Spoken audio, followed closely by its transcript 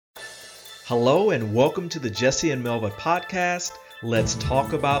Hello and welcome to the Jesse and Melva podcast. Let's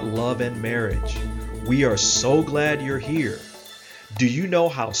talk about love and marriage. We are so glad you're here. Do you know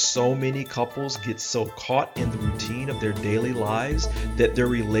how so many couples get so caught in the routine of their daily lives that their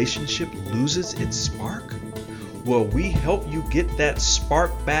relationship loses its spark? Well, we help you get that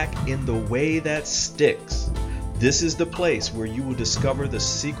spark back in the way that sticks. This is the place where you will discover the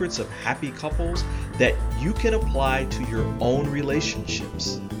secrets of happy couples that you can apply to your own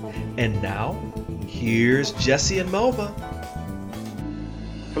relationships. And now, here's Jesse and Melva.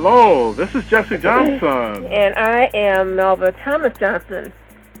 Hello, this is Jesse Johnson. And I am Melva Thomas Johnson.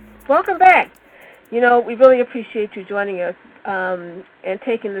 Welcome back. You know, we really appreciate you joining us and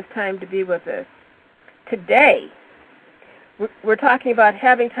taking this time to be with us. Today, we're talking about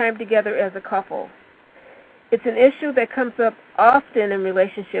having time together as a couple. It's an issue that comes up often in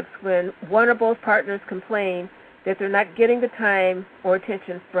relationships when one or both partners complain that they're not getting the time or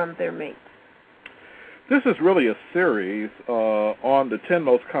attention from their mate. This is really a series on the 10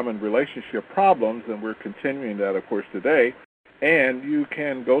 most common relationship problems, and we're continuing that, of course, today. And you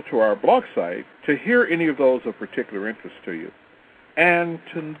can go to our blog site to hear any of those of particular interest to you. And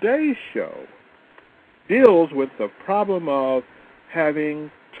today's show deals with the problem of having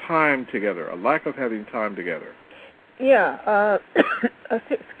time together, a lack of having time together. Yeah,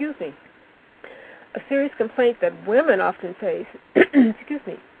 excuse me. A serious complaint that women often face, excuse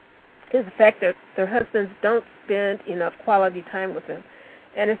me, is the fact that their husbands don't spend enough quality time with them.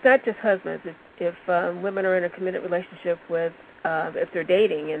 And it's not just husbands. If women are in a committed relationship with, if they're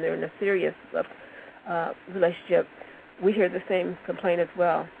dating and they're in a serious relationship, we hear the same complaint as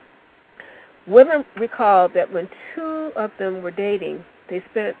well. Women recall that when two of them were dating, they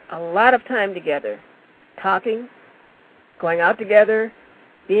spent a lot of time together, talking, going out together,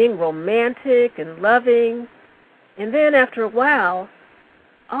 being romantic and loving, and then after a while,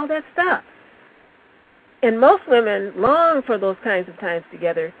 all that stops. And most women long for those kinds of times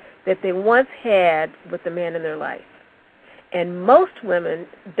together that they once had with the man in their life. And most women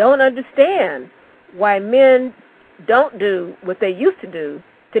don't understand why men don't do what they used to do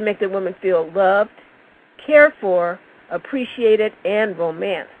to make their women feel loved, cared for, appreciated, and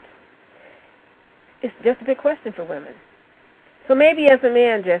romanced. It's just a big question for women. So maybe as a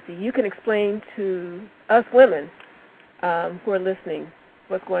man, Jesse, you can explain to us women who are listening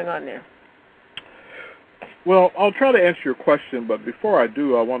what's going on there. Well, I'll try to answer your question, but before I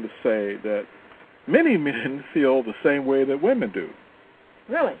do, I want to say that many men feel the same way that women do.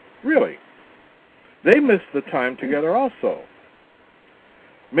 Really? Really. They miss the time together also.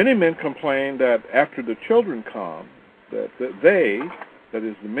 Many men complain that after the children come, that they, that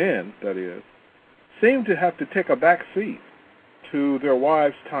is the men, that is, seem to have to take a back seat to their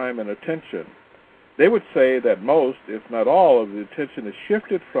wives' time and attention. They would say that most, if not all, of the attention is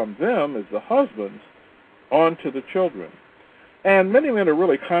shifted from them as the husbands onto the children. And many men are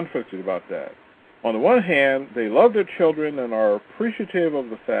really conflicted about that. On the one hand, they love their children and are appreciative of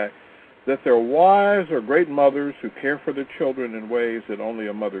the fact that their wives are great mothers who care for their children in ways that only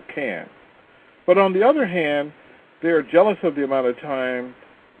a mother can. But on the other hand, they are jealous of the amount of time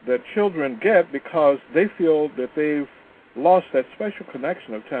that children get because they feel that they've lost that special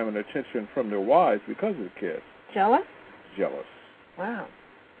connection of time and attention from their wives because of the kids. Jealous? Jealous. Wow.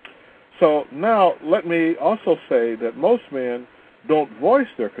 So now let me also say that most men don't voice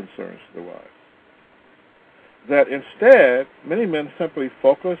their concerns to their wives. That instead, many men simply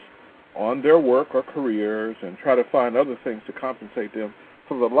focus on their work or careers and try to find other things to compensate them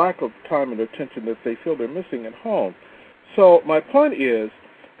for the lack of time and attention that they feel they're missing at home. So my point is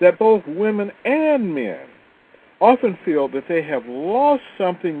that both women and men often feel that they have lost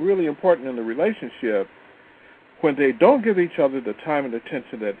something really important in the relationship when they don't give each other the time and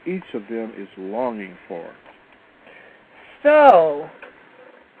attention that each of them is longing for. So,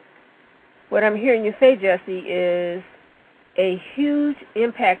 what I'm hearing you say, Jesse, is a huge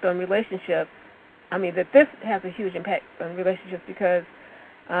impact on relationships. I mean, that this has a huge impact on relationships because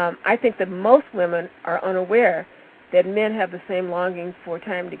I think that most women are unaware that men have the same longing for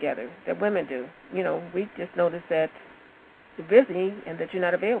time together that women do. You know, we just notice that you're busy and that you're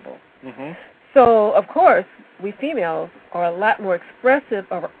not available. Mm-hmm. So, of course, we females are a lot more expressive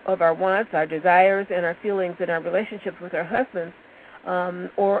of our wants, our desires, and our feelings in our relationships with our husbands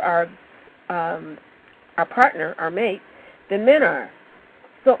or our partner, our mate, than men are.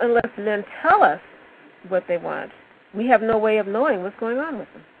 So unless men tell us what they want, we have no way of knowing what's going on with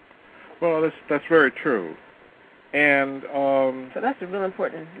them. Well, that's very true. And so that's a real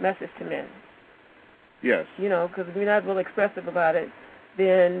important message to men. Yes. You know, because if we're not real expressive about it,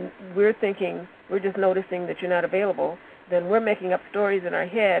 then we're just noticing that you're not available. then we're making up stories in our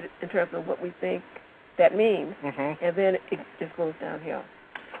head in terms of what we think that means, and then it just goes downhill.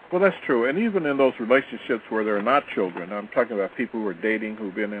 Well, that's true. And even in those relationships where there are not children, I'm talking about people who are dating,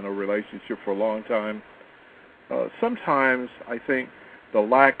 who've been in a relationship for a long time, sometimes I think the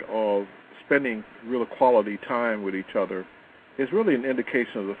lack of spending real quality time with each other is really an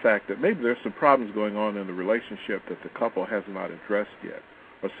indication of the fact that maybe there's some problems going on in the relationship that the couple has not addressed yet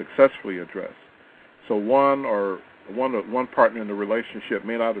or successfully addressed. So one partner in the relationship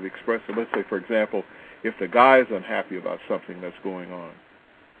may not have expressed it. Let's say, for example, if the guy is unhappy about something that's going on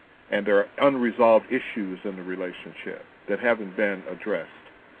and there are unresolved issues in the relationship that haven't been addressed,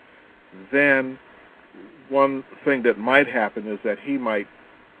 then one thing that might happen is that he might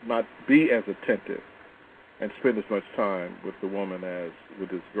not be as attentive and spend as much time with the woman as with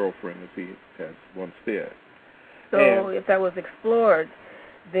his girlfriend as he has once did. So if that was explored,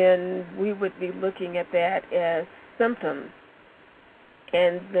 then we would be looking at that as symptoms,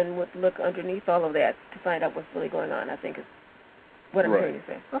 and then would look underneath all of that to find out what's really going on, I think is what I'm hearing you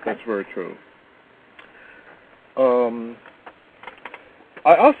say. Okay. That's very true.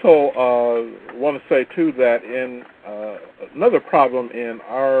 I also want to say, too, that in another problem in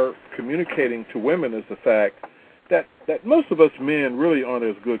our communicating to women is the fact that most of us men really aren't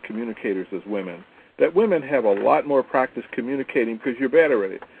as good communicators as women, that women have a lot more practice communicating because you're better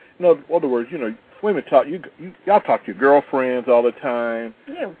at it. In other words, women talk, y'all talk to your girlfriends all the time.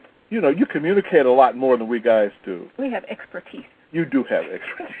 Yeah. You communicate a lot more than we guys do. We have expertise. You do have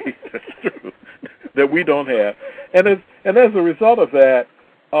expertise, that's true, that we don't have. And as a result of that,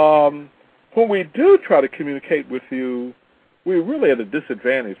 when we do try to communicate with you, we're really at a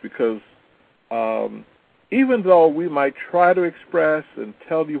disadvantage because even though we might try to express and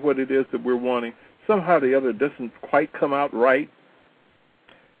tell you what it is that we're wanting, somehow the other doesn't quite come out right.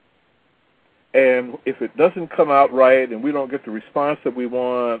 And if it doesn't come out right and we don't get the response that we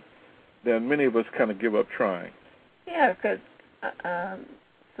want, then many of us kind of give up trying. Yeah, because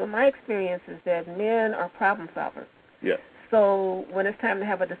so my experience is that men are problem solvers. Yes. So when it's time to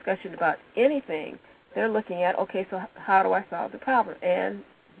have a discussion about anything, they're looking at, okay, so how do I solve the problem? And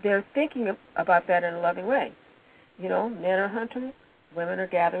they're thinking about that in a loving way. Men are hunters, women are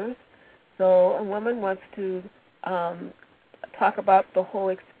gatherers. So a woman wants to talk about the whole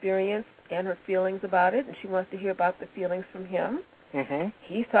experience and her feelings about it, and she wants to hear about the feelings from him. Mm-hmm.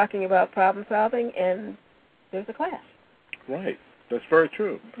 He's talking about problem solving, and there's a clash. Right. That's very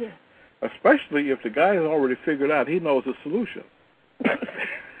true. Yeah. Especially if the guy has already figured out he knows the solution.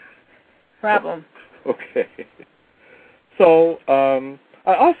 Problem. Okay. So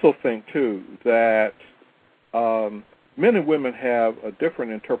I also think, too, that men and women have a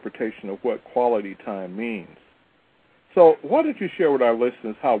different interpretation of what quality time means. So why don't you share with our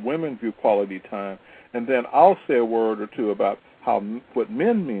listeners how women view quality time, and then I'll say a word or two about what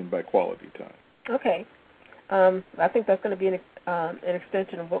men mean by quality time. Okay. I think that's going to be an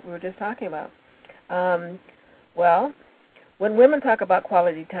extension of what we were just talking about. Well, when women talk about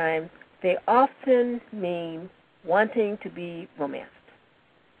quality time, they often mean wanting to be romanced.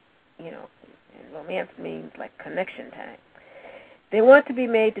 And romance means like connection time. They want to be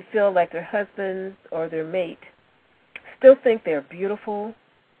made to feel like their husbands or their mate still think they're beautiful,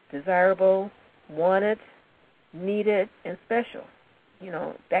 desirable, wanted, needed, and special.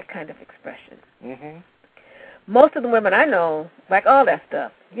 That kind of expression. Mm-hmm. Most of the women I know like all that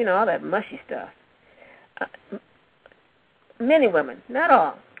stuff, all that mushy stuff. Many women, not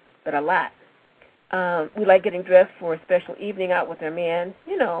all, but a lot. We like getting dressed for a special evening out with their man,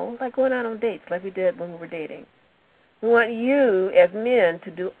 like going out on dates like we did when we were dating. We want you as men to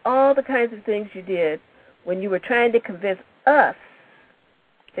do all the kinds of things you did when you were trying to convince us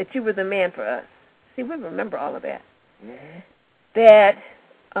that you were the man for us. See, we remember all of that. Mm-hmm.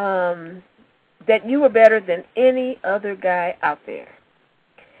 That you were better than any other guy out there.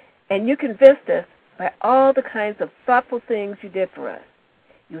 And you convinced us by all the kinds of thoughtful things you did for us.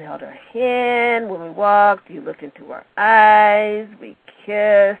 You held our hand when we walked. You looked into our eyes. We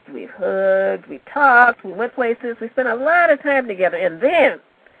kissed. We hugged. We talked. We went places. We spent a lot of time together. And then,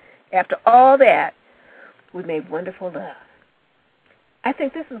 after all that, we made wonderful love. I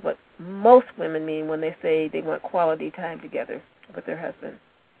think this is what most women mean when they say they want quality time together with their husband.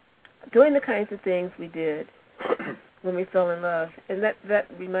 Doing the kinds of things we did when we fell in love. And that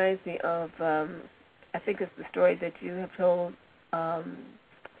reminds me of, I think it's the story that you have told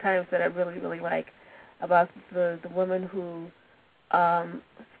times that I really, really like, about the woman who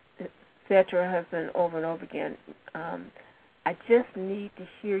said to her husband over and over again, I just need to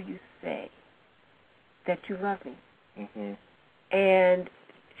hear you say that you love me. Mm-hmm. And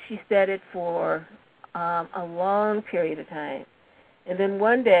she said it for a long period of time. And then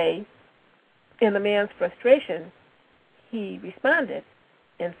one day, in the man's frustration, he responded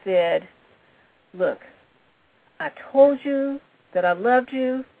and said, look, I told you that I loved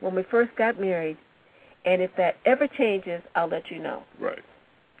you when we first got married, and if that ever changes, I'll let you know. Right.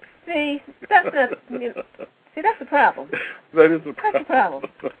 See, that's not, that's the problem. That is the problem. That's the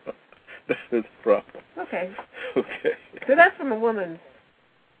problem. That is the problem. Okay. Okay. So that's from a woman's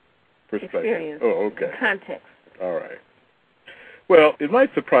perspective. Experience. Oh, okay. Context. All right. Well, it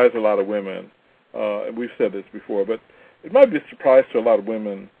might surprise a lot of women. We've said this before, but it might be a surprise to a lot of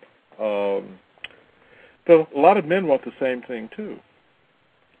women. Though a lot of men want the same thing too.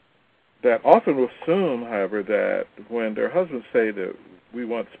 That often will assume, however, that when their husbands say that we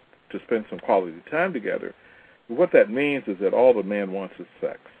want to spend some quality time together, what that means is that all the man wants is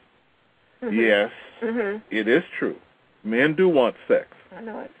sex. Mm-hmm. Yes, It is true. Men do want sex. I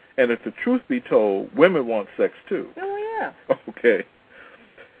know it. And if the truth be told, women want sex too. Oh, yeah. Okay.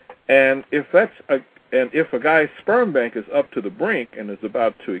 And if a guy's sperm bank is up to the brink and is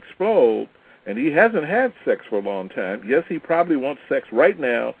about to explode, and he hasn't had sex for a long time, yes, he probably wants sex right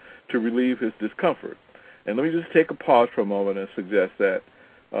now to relieve his discomfort. And let me just take a pause for a moment and suggest that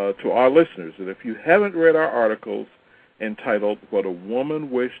to our listeners, that if you haven't read our articles entitled What a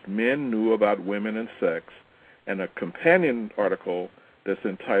Woman Wished Men Knew About Women and Sex, and a companion article that's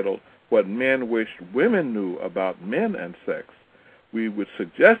entitled What Men Wished Women Knew About Men and Sex, we would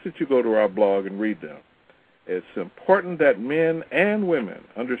suggest that you go to our blog and read them. It's important that men and women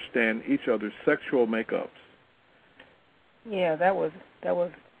understand each other's sexual makeups. Yeah, that was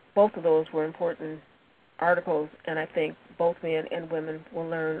both of those were important articles, and I think both men and women will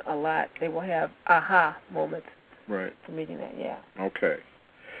learn a lot. They will have aha moments. Right. From reading that, yeah. Okay.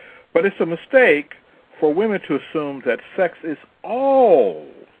 But it's a mistake for women to assume that sex is all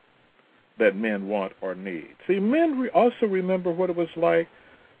that men want or need. See, men also remember what it was like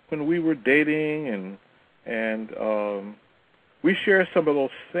when we were dating, and we share some of those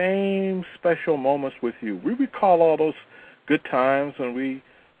same special moments with you. We recall all those good times when we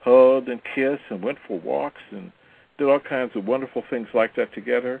hugged and kissed and went for walks and did all kinds of wonderful things like that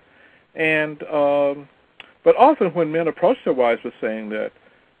together. And but often when men approach their wives with saying that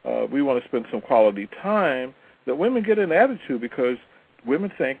we want to spend some quality time, that women get an attitude because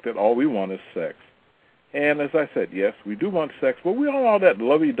women think that all we want is sex. And as I said, yes, we do want sex, but we want all that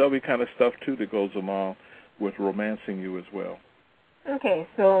lovey-dovey kind of stuff, too, that goes along with romancing you as well. Okay,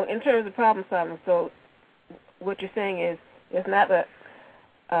 so in terms of problem solving, so what you're saying is it's not that,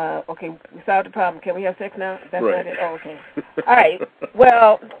 okay, we solved the problem. Can we have sex now? That's right. Not it? Oh, okay. All right.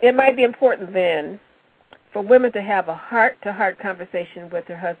 Well, it might be important then for women to have a heart-to-heart conversation with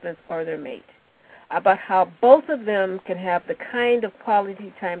their husbands or their mate about how both of them can have the kind of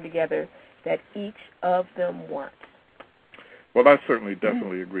quality time together that each of them wants. Well, I certainly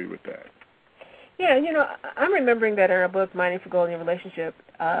definitely agree with that. Yeah, I'm remembering that in our book, Mining for Gold in Your Relationship.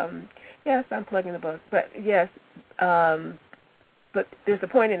 Yes, I'm plugging the book, but yes, but there's a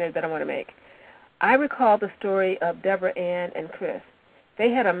point in it that I want to make. I recall the story of Deborah Ann and Chris. They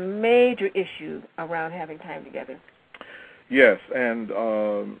had a major issue around having time together. Yes, and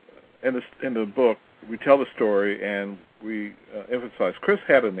in the book, we tell the story and we emphasize Chris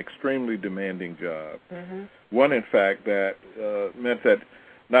had an extremely demanding job. Mm-hmm. One, in fact, that meant that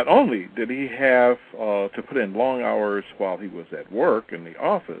not only did he have to put in long hours while he was at work in the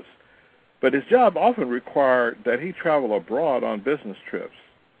office, but his job often required that he travel abroad on business trips.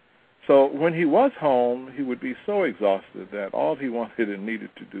 So when he was home, he would be so exhausted that all he wanted and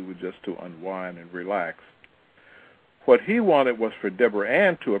needed to do was just to unwind and relax. What he wanted was for Deborah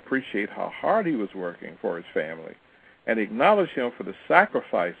Ann to appreciate how hard he was working for his family and acknowledge him for the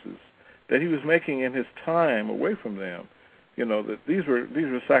sacrifices that he was making in his time away from them. That these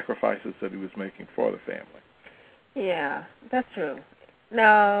were sacrifices that he was making for the family. Yeah, that's true.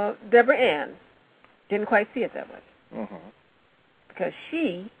 Now, Deborah Ann didn't quite see it that way. Uh-huh. Because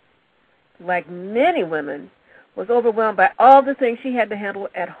she, like many women, was overwhelmed by all the things she had to handle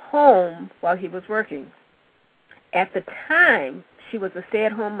at home while he was working. At the time, she was a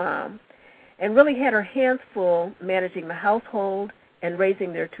stay-at-home mom and really had her hands full managing the household and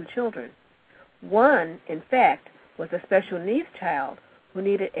raising their two children. One, in fact, was a special needs child who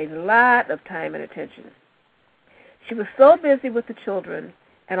needed a lot of time and attention. She was so busy with the children,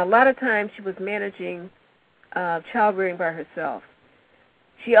 and a lot of times she was managing child rearing by herself.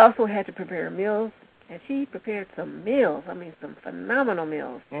 She also had to prepare meals, and she prepared some meals, some phenomenal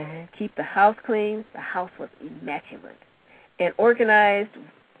meals. Mm-hmm. Keep the house clean. The house was immaculate. And organized,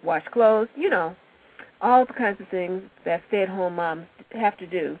 wash clothes, all the kinds of things that stay-at-home moms have to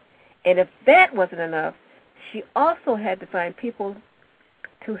do. And if that wasn't enough, she also had to find people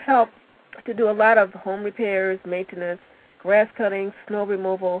to help to do a lot of home repairs, maintenance, grass cutting, snow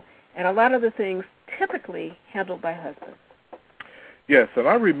removal, and a lot of the things typically handled by husbands. Yes, and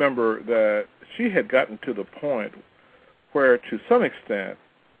I remember that she had gotten to the point where, to some extent,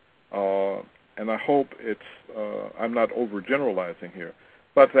 and I hope I'm not overgeneralizing here,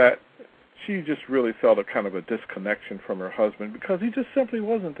 but that she just really felt a kind of a disconnection from her husband because he just simply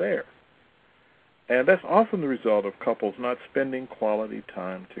wasn't there. And that's often the result of couples not spending quality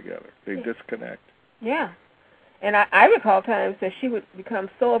time together. They disconnect. Yeah. And I recall times that she would become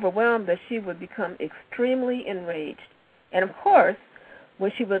so overwhelmed that she would become extremely enraged. And, of course,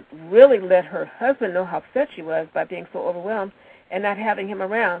 when she would really let her husband know how upset she was by being so overwhelmed and not having him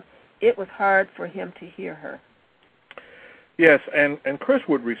around, it was hard for him to hear her. Yes, and Chris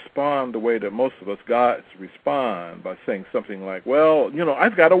would respond the way that most of us guys respond, by saying something like, well,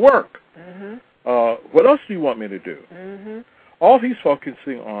 I've got to work. Mm-hmm. What else do you want me to do? Mm-hmm. All he's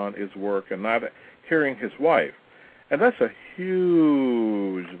focusing on is work and not hearing his wife. And that's a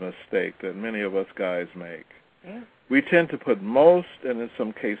huge mistake that many of us guys make. Yeah. We tend to put most, and in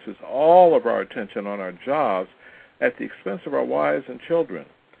some cases all of our attention on our jobs at the expense of our wives and children.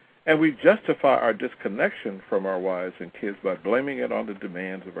 And we justify our disconnection from our wives and kids by blaming it on the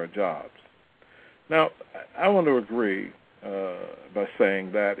demands of our jobs. Now, I want to agree by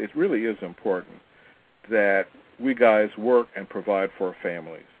saying that it really is important that we guys work and provide for our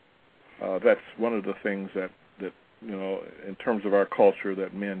families. That's one of the things that in terms of our culture,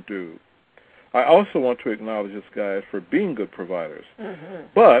 that men do. I also want to acknowledge us guys for being good providers. Mm-hmm.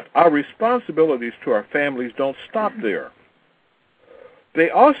 But our responsibilities to our families don't stop there.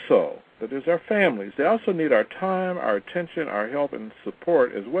 They also, that is our families, they also need our time, our attention, our help, and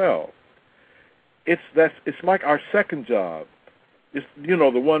support as well. It's like our second job. It's, the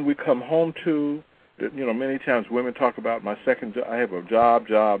one we come home to. Many times women talk about my second job. I have a job,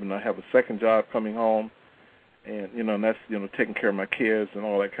 and I have a second job coming home. And, and that's, taking care of my kids and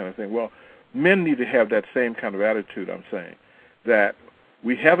all that kind of thing. Well, men need to have that same kind of attitude, I'm saying, that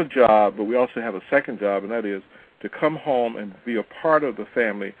we have a job, but we also have a second job, and that is to come home and be a part of the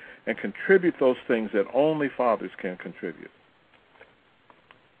family and contribute those things that only fathers can contribute.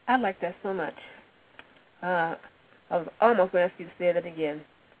 I like that so much. I was almost going to ask you to say that again,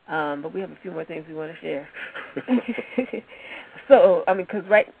 but we have a few more things we want to share. So, because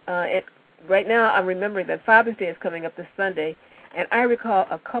right now I'm remembering that Father's Day is coming up this Sunday, and I recall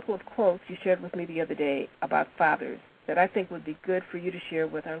a couple of quotes you shared with me the other day about fathers that I think would be good for you to share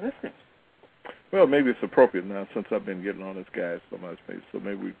with our listeners. Well, maybe it's appropriate now since I've been getting on this guy so much, so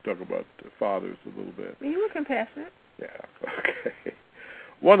maybe we talk about fathers a little bit. You were compassionate. Yeah, okay.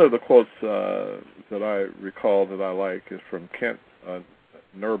 One of the quotes that I recall that I like is from Kent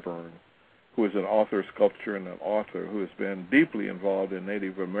Nerburn, who is an author, sculptor, and an author who has been deeply involved in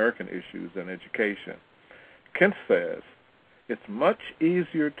Native American issues and education. Kent says, "It's much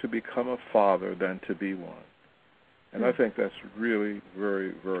easier to become a father than to be one." And I think that's really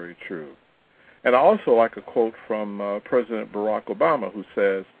very, very true. And I also like a quote from President Barack Obama, who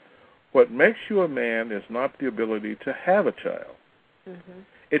says, "What makes you a man is not the ability to have a child. Mm-hmm.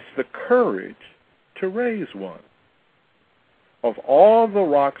 It's the courage to raise one. Of all the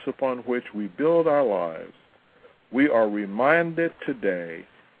rocks upon which we build our lives, we are reminded today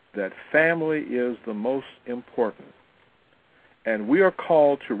that family is the most important. And we are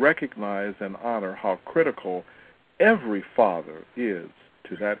called to recognize and honor how critical every father is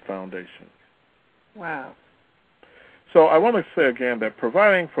to that foundation." Wow. So I want to say again that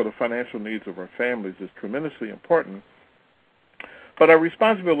providing for the financial needs of our families is tremendously important, but our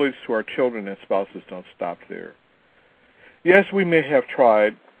responsibilities to our children and spouses don't stop there. Yes, we may have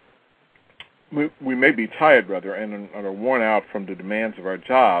tried, we may be tired, rather, and are worn out from the demands of our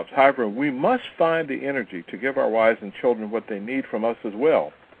jobs. However, we must find the energy to give our wives and children what they need from us as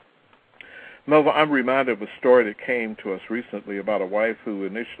well. Melva, I'm reminded of a story that came to us recently about a wife who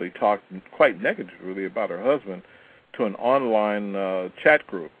initially talked quite negatively about her husband to an online chat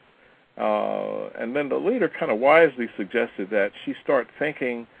group. And then the leader kind of wisely suggested that she start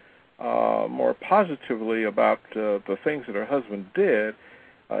thinking more positively about the things that her husband did,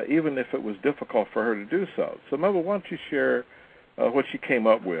 even if it was difficult for her to do so. So, Melva, why don't you share what she came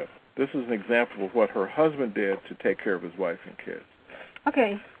up with? This is an example of what her husband did to take care of his wife and kids.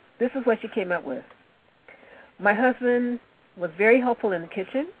 Okay. This is what she came up with. My husband was very helpful in the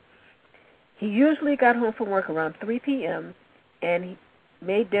kitchen. He usually got home from work around 3 p.m., and he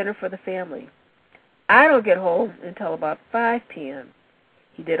made dinner for the family. I don't get home until about 5 p.m.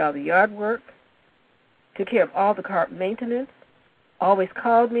 He did all the yard work, took care of all the car maintenance, always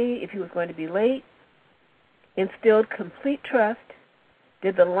called me if he was going to be late, instilled complete trust,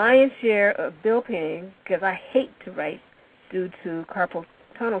 did the lion's share of bill paying, because I hate to write due to carpal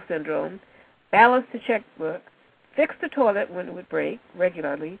tunnel syndrome, balanced the checkbook, fixed the toilet when it would break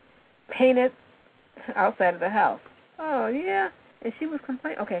regularly, painted outside of the house. Oh, yeah, and she was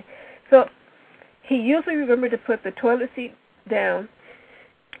complaining. Okay, so he usually remembered to put the toilet seat down,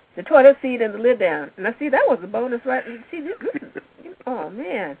 the toilet seat and the lid down. Now, see, that was a bonus, right? See, oh,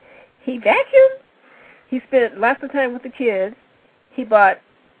 man. He vacuumed. He spent lots of time with the kids. He bought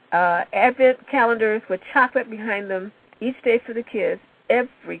advent calendars with chocolate behind them each day for the kids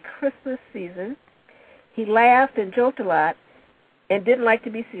every Christmas season. He laughed and joked a lot and didn't like to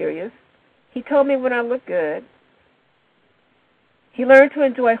be serious. He told me when I looked good. He learned to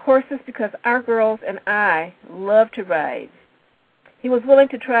enjoy horses because our girls and I love to ride. He was willing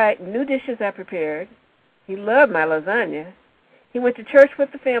to try new dishes I prepared. He loved my lasagna. He went to church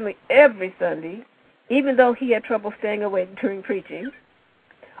with the family every Sunday, even though he had trouble staying awake during preaching.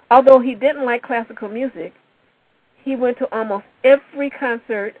 Although he didn't like classical music, he went to almost every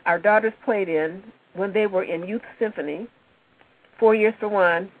concert our daughters played in when they were in youth symphony, 4 years for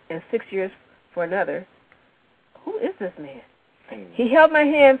one and 6 years for another. Who is this man? He held my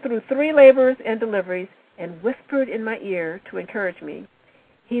hand through 3 labors and deliveries and whispered in my ear to encourage me.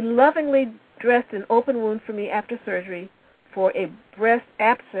 He lovingly dressed an open wound for me after surgery for a breast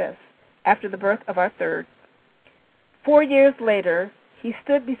abscess after the birth of our third. 4 years later, he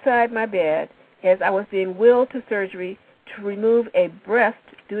stood beside my bed as I was being wheeled to surgery to remove a breast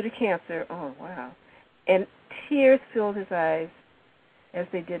due to cancer. Oh, wow. And tears filled his eyes as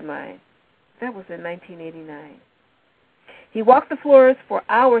they did mine. That was in 1989. He walked the floors for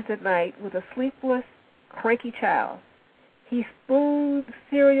hours at night with a sleepless, cranky child. He spooned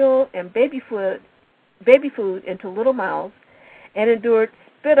cereal and baby food into little mouths and endured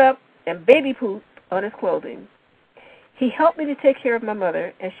spit up and baby poop on his clothing. He helped me to take care of my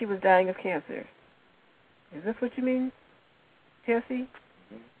mother as she was dying of cancer. Is this what you mean, Jesse?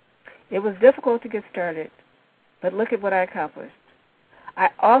 It was difficult to get started, but look at what I accomplished.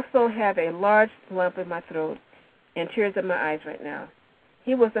 I also have a large lump in my throat and tears in my eyes right now.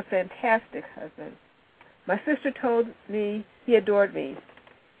 He was a fantastic husband. My sister told me he adored me,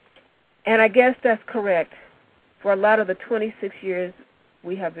 and I guess that's correct for a lot of the 26 years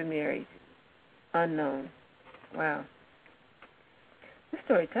we have been married. Unknown. Wow. This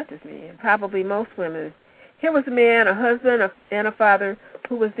story touches me, and probably most women. Here was a man, a husband, and a father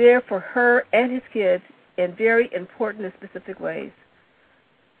who was there for her and his kids in very important and specific ways.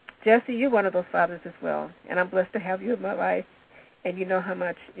 Jesse, you're one of those fathers as well, and I'm blessed to have you in my life, and you know how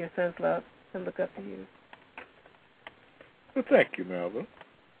much your sons love and look up to you. Well, thank you, Melva.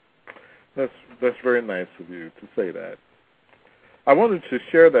 That's very nice of you to say that. I wanted to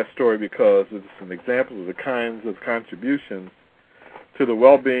share that story because it's an example of the kinds of contributions to the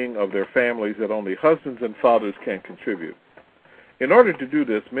well-being of their families that only husbands and fathers can contribute. In order to do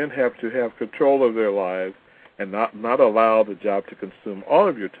this, men have to have control of their lives and not allow the job to consume all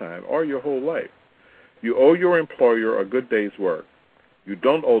of your time or your whole life. You owe your employer a good day's work. You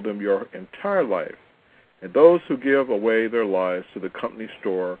don't owe them your entire life. And those who give away their lives to the company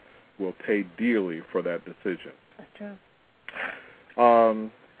store will pay dearly for that decision. That's true.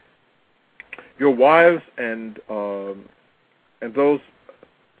 Your wives and those,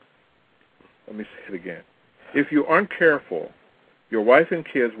 let me say it again. If you aren't careful, your wife and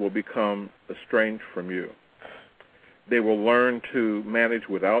kids will become estranged from you. They will learn to manage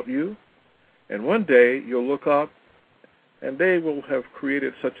without you, and one day you'll look up and they will have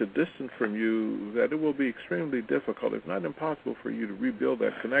created such a distance from you that it will be extremely difficult, if not impossible, for you to rebuild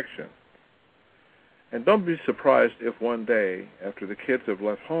that connection. And don't be surprised if one day, after the kids have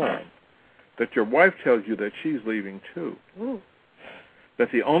left home, that your wife tells you that she's leaving too. Ooh.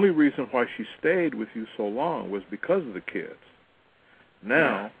 That the only reason why she stayed with you so long was because of the kids.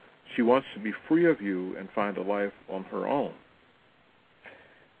 Now, she wants to be free of you and find a life on her own.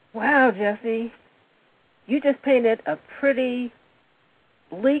 Wow, Jesse. You just painted a pretty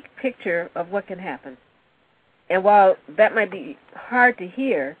bleak picture of what can happen. And while that might be hard to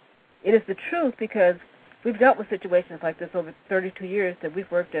hear, it is the truth because we've dealt with situations like this over 32 years that we've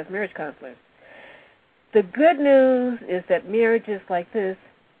worked as marriage counselors. The good news is that marriages like this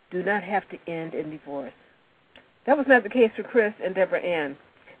do not have to end in divorce. That was not the case for Chris and Deborah Ann.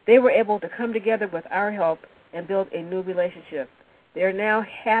 They were able to come together with our help and build a new relationship. They are now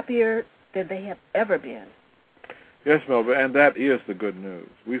happier than they have ever been. Yes, Melba, and that is the good news.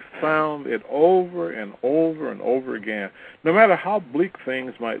 We've found it over and over and over again. No matter how bleak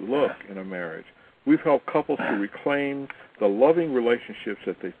things might look in a marriage, we've helped couples to reclaim the loving relationships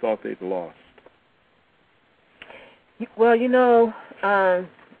that they thought they'd lost? Well, you've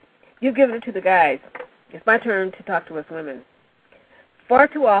given it to the guys. It's my turn to talk to us women. Far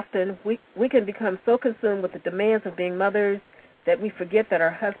too often, we can become so consumed with the demands of being mothers that we forget that our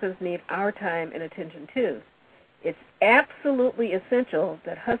husbands need our time and attention too. It's absolutely essential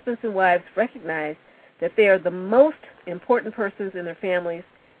that husbands and wives recognize that they are the most important persons in their families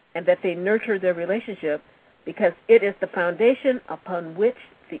and that they nurture their relationship because it is the foundation upon which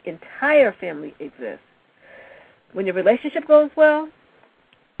the entire family exists. When your relationship goes well,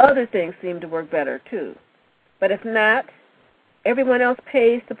 other things seem to work better too. But if not, everyone else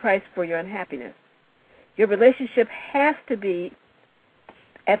pays the price for your unhappiness. Your relationship has to be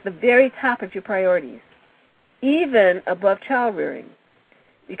at the very top of your priorities, even above child rearing,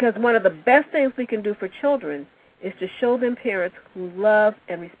 because one of the best things we can do for children is to show them parents who love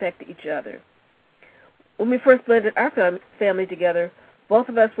and respect each other. When we first blended our family together, both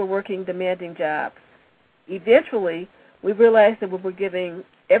of us were working demanding jobs. Eventually, we realized that we were giving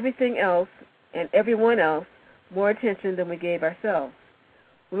everything else and everyone else more attention than we gave ourselves.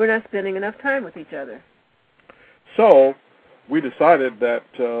 We were not spending enough time with each other. So we decided that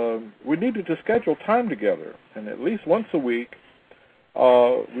we needed to schedule time together, and at least once a week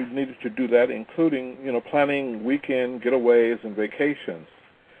we needed to do that, including planning weekend getaways and vacations.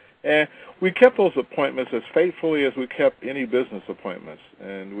 And we kept those appointments as faithfully as we kept any business appointments,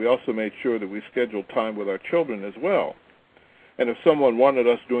 and we also made sure that we scheduled time with our children as well. And if someone wanted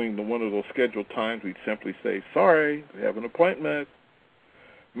us doing one of those scheduled times, we'd simply say, sorry, we have an appointment.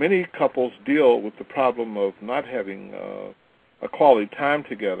 Many couples deal with the problem of not having a quality time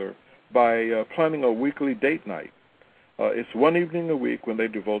together by planning a weekly date night. It's one evening a week when they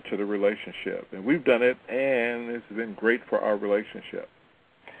devote to the relationship. And we've done it, and it's been great for our relationship.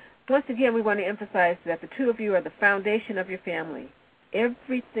 Once again, we want to emphasize that the two of you are the foundation of your family.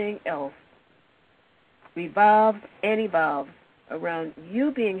 Everything else revolves and evolves around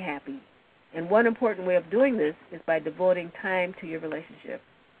you being happy. And one important way of doing this is by devoting time to your relationship.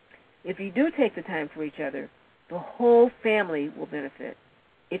 If you do take the time for each other, the whole family will benefit.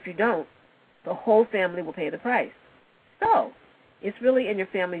 If you don't, the whole family will pay the price. So, it's really in your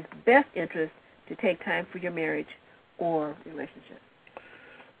family's best interest to take time for your marriage or relationship.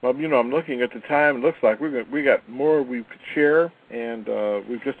 Well, I'm looking at the time. It looks like we got more we could share, and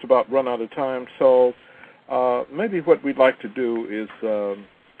we've just about run out of time. So maybe what we'd like to do is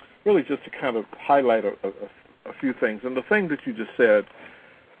really just to kind of highlight a few things. And the thing that you just said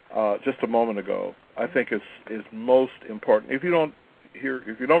just a moment ago, I think is most important. If you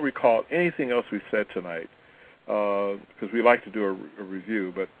don't recall anything else we said tonight, because we like to do a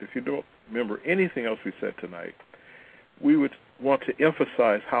review, but if you don't remember anything else we said tonight, we would want to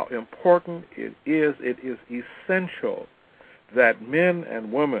emphasize how important it is. It is essential that men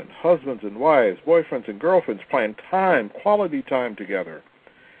and women, husbands and wives, boyfriends and girlfriends, plan time, quality time together.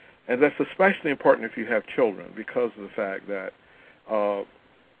 And that's especially important if you have children, because of the fact that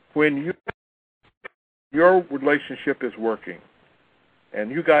when your relationship is working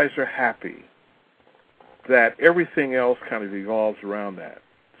and you guys are happy, that everything else kind of evolves around that.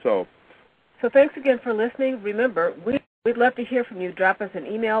 So thanks again for listening. Remember, we'd love to hear from you. Drop us an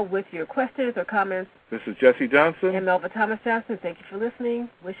email with your questions or comments. This is Jesse Johnson. And Melva Thomas Johnson. Thank you for listening.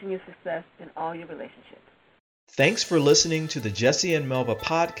 Wishing you success in all your relationships. Thanks for listening to the Jesse and Melva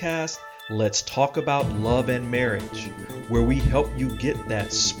podcast, Let's Talk About Love and Marriage, where we help you get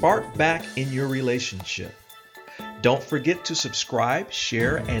that spark back in your relationship. Don't forget to subscribe,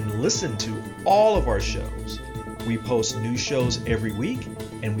 share, and listen to all of our shows. We post new shows every week,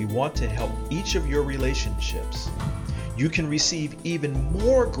 and we want to help each of your relationships. You can receive even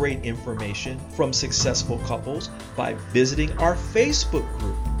more great information from successful couples by visiting our Facebook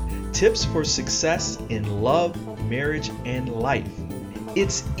group, Tips for Success in Love, Marriage, and Life.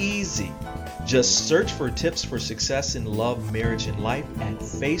 It's easy. Just search for Tips for Success in Love, Marriage, and Life at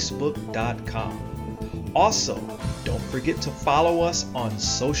facebook.com. Also, don't forget to follow us on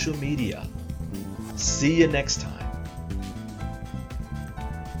social media. See you next time.